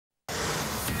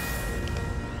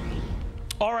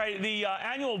All right, the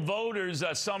annual Voters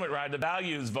Summit, right, the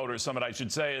Values Voters Summit, I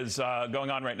should say, is going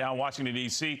on right now in Washington,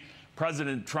 D.C.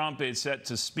 President Trump is set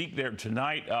to speak there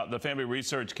tonight. The Family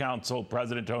Research Council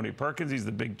President Tony Perkins, he's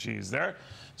the big cheese there,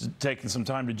 is taking some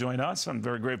time to join us. I'm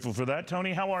very grateful for that.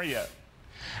 Tony, how are you?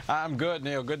 I'm good,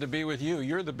 Neil. Good to be with you.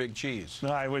 You're the big cheese.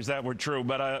 I wish that were true,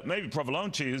 but maybe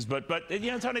provolone cheese. But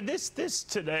you know, Tony, this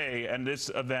today and this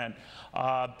event,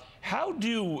 how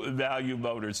do value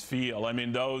voters feel? I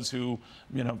mean, those who,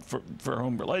 you know, for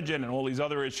whom religion and all these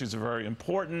other issues are very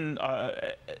important.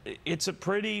 It's a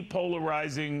pretty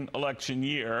polarizing election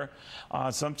year.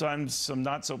 Sometimes some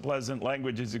not so pleasant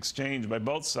language is exchanged by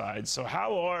both sides. So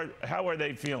how are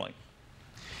they feeling?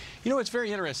 You know, it's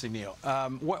very interesting, Neil.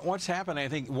 What's happening, I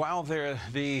think, while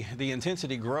the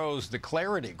intensity grows, the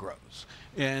clarity grows.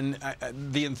 And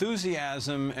the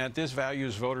enthusiasm at this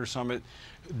Values Voter Summit,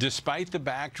 despite the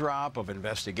backdrop of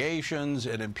investigations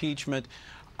and impeachment,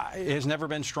 has never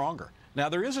been stronger. Now,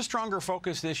 there is a stronger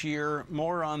focus this year,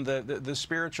 more on the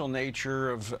spiritual nature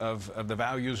of the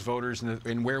values voters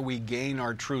and where we gain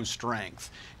our true strength.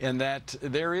 And that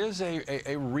there is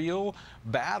a real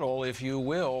battle, if you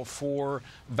will, for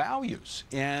values.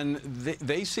 And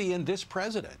they see in this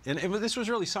president, and this was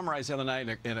really summarized the other night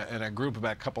in a group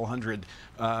about a couple hundred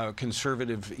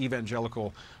conservative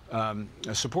evangelical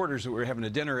supporters that were having a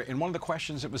dinner, and one of the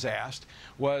questions that was asked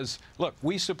was, look,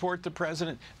 we support the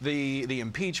president, the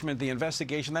impeachment, the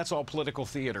investigation, that's all political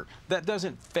theater. That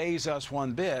doesn't faze us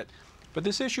one bit. But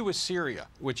this issue with Syria,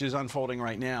 which is unfolding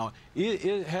right now,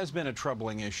 it has been a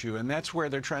troubling issue, and that's where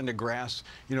they're trying to grasp,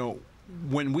 you know,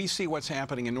 when we see what's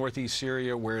happening in northeast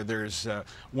Syria, where there's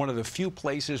one of the few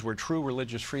places where true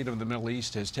religious freedom in the Middle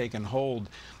East has taken hold,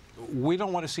 we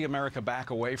don't want to see America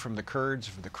back away from the Kurds,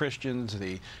 from the Christians,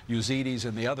 the Yazidis,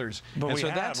 and the others. But and we so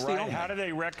have, that's right? the only. How do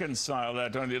they reconcile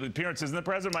that? The appearances, and the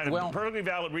president might have perfectly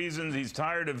valid reasons. He's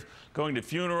tired of going to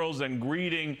funerals and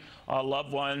greeting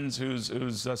loved ones whose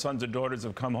sons and daughters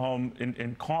have come home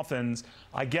in coffins.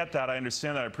 I get that. I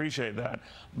understand that. I appreciate that.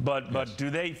 But do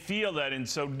they feel that in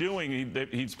so doing,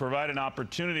 he's provided an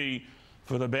opportunity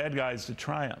for the bad guys to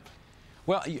triumph?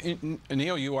 Well,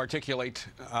 Neil, you articulate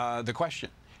the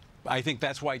question. I think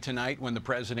that's why tonight, when the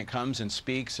president comes and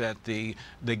speaks at the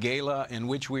gala in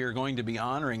which we are going to be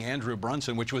honoring Andrew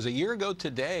Brunson, which was a year ago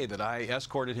today that I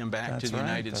escorted him back to the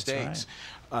United States.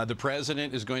 The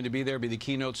president is going to be there, be the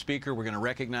keynote speaker. We're going to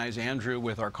recognize Andrew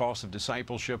with our Cost of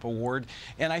Discipleship Award.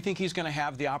 And I think he's going to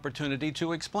have the opportunity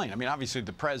to explain. I mean, obviously,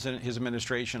 the president, his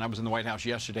administration, I was in the White House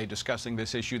yesterday discussing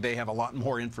this issue. They have a lot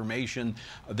more information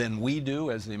than we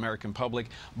do as the American public.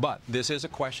 But this is a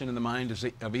question in the mind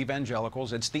of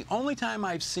evangelicals. It's the only time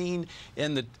I've seen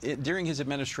during his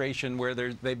administration where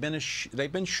they've been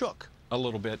shook a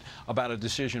little bit about a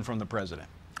decision from the president.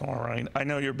 All right. I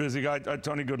know you're a busy guy.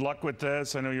 Tony, good luck with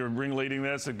this. I know you're ringleading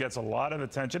this. It gets a lot of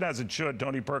attention, as it should.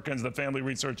 Tony Perkins, the Family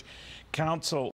Research Council